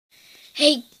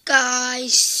Hey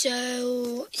guys,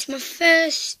 so it's my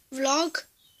first vlog.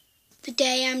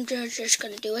 Today I'm just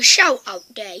going to do a shout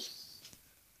out day.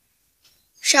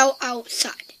 Shout out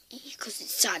Saturday, because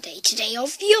it's Saturday today,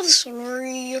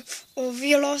 obviously.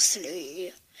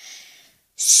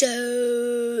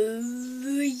 So,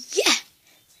 yeah.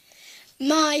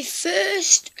 My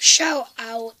first shout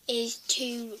out is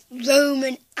to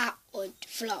Roman Atwood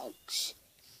Vlogs.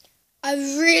 I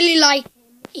really like,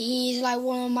 he is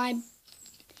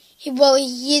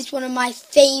one of my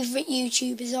favourite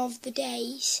YouTubers of the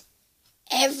days.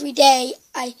 Every day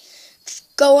I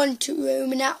go onto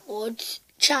Roman Atwood's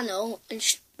channel and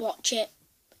watch it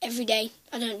every day.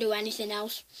 I don't do anything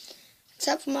else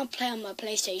except for play on my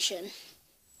PlayStation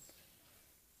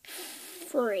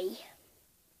 3.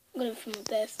 I got it for my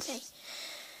birthday.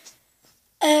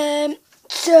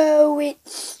 So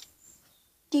it's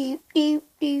yeah.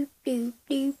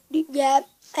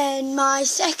 And my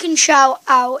second shout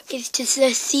out is to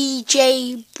the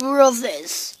CJ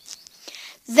Brothers.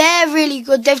 They're really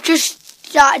good. They've just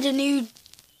started a new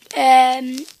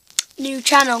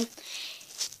channel.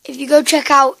 If you go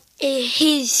check out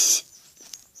his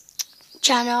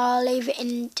channel, I'll leave it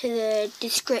into the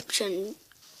description.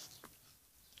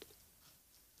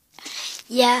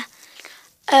 Yeah.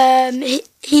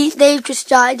 They've just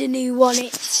started a new one.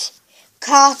 It's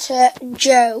Carter and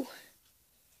Joe.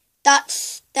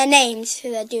 That's their names,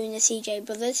 so they're doing the CJ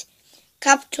Brothers.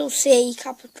 Capital C,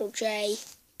 capital J,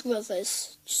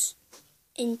 Brothers. Just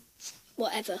in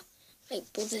whatever.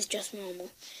 Like Brothers, just normal.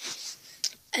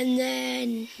 And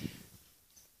then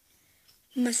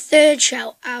my third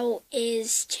shout out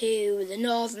is to the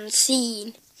Northern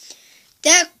Scene.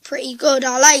 They're pretty good.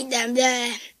 I like them.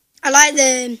 I like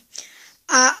them.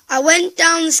 I went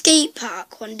down the skate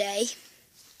park one day.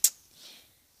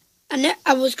 And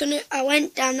I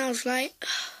went down and I was like,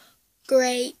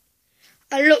 great.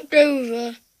 I looked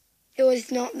over. There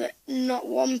was not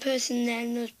one person there,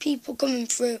 and there was people coming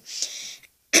through.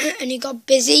 And it got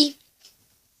busy.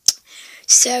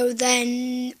 So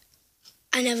then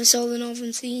I never saw the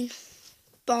Northern Scene.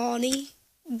 Barney.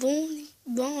 Rat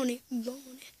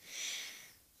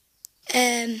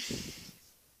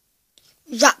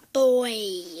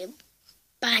Boy.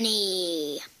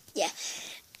 Bunny. Yeah.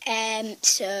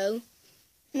 So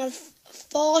my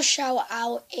fourth shout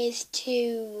out is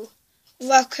to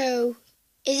Rocco.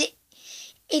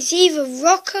 It's either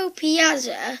Rocco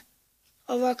Piazza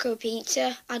or Rocco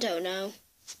Pizza. I don't know.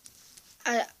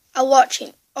 I watch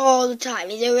him all the time.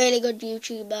 He's a really good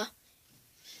YouTuber.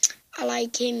 I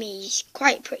like him. He's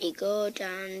quite pretty good,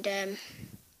 and I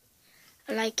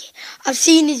like it. I've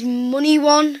seen his money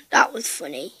one. That was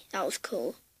funny. That was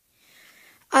cool.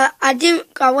 I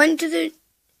went to the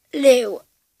loo.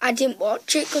 I didn't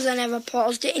watch it because I never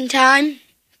paused it in time.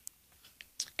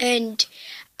 And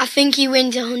I think he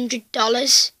wins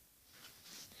 $100.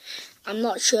 I'm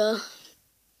not sure.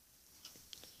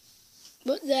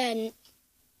 But then,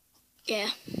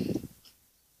 yeah. I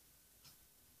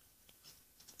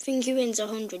think he wins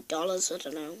 $100, I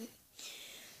don't know.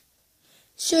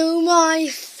 So my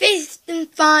fifth and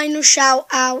final shout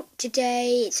out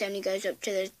today, it only goes up to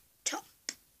the top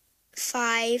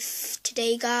 5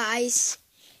 today, guys,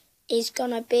 is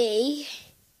gonna be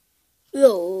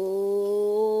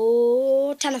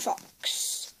Tanner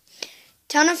Fox.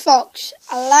 Tanner Fox,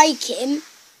 I like him.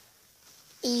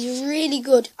 He's really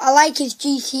good. I like his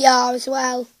GTR as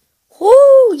well.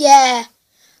 Whoo, yeah.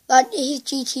 Like, his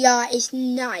GTR is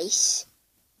nice.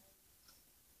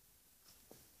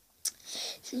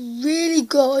 It's really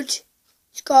good.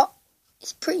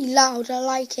 It's pretty loud. I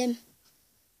like him.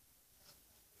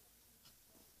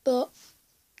 But,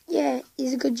 yeah,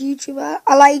 he's a good YouTuber.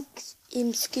 I like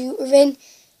him scootering.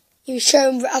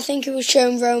 I think he was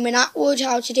showing Roman Atwood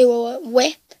how to do a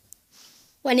whip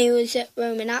when he was at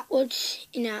Roman Atwood's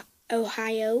in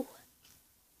Ohio.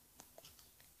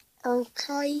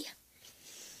 Okay.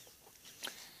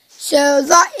 So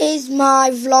that is my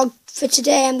vlog for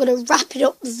today. I'm going to wrap it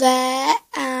up there.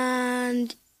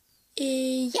 And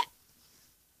yeah.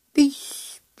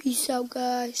 Peace. Peace out,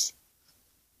 guys.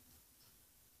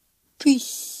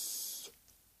 Peace.